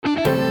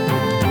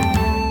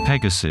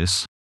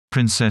Pegasus,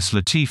 Princess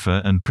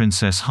Latifah and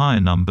Princess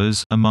Haya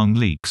numbers among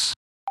leaks.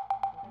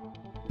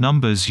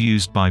 Numbers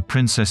used by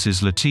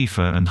Princesses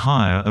Latifah and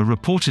Haya are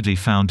reportedly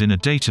found in a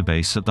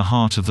database at the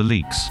heart of the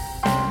leaks.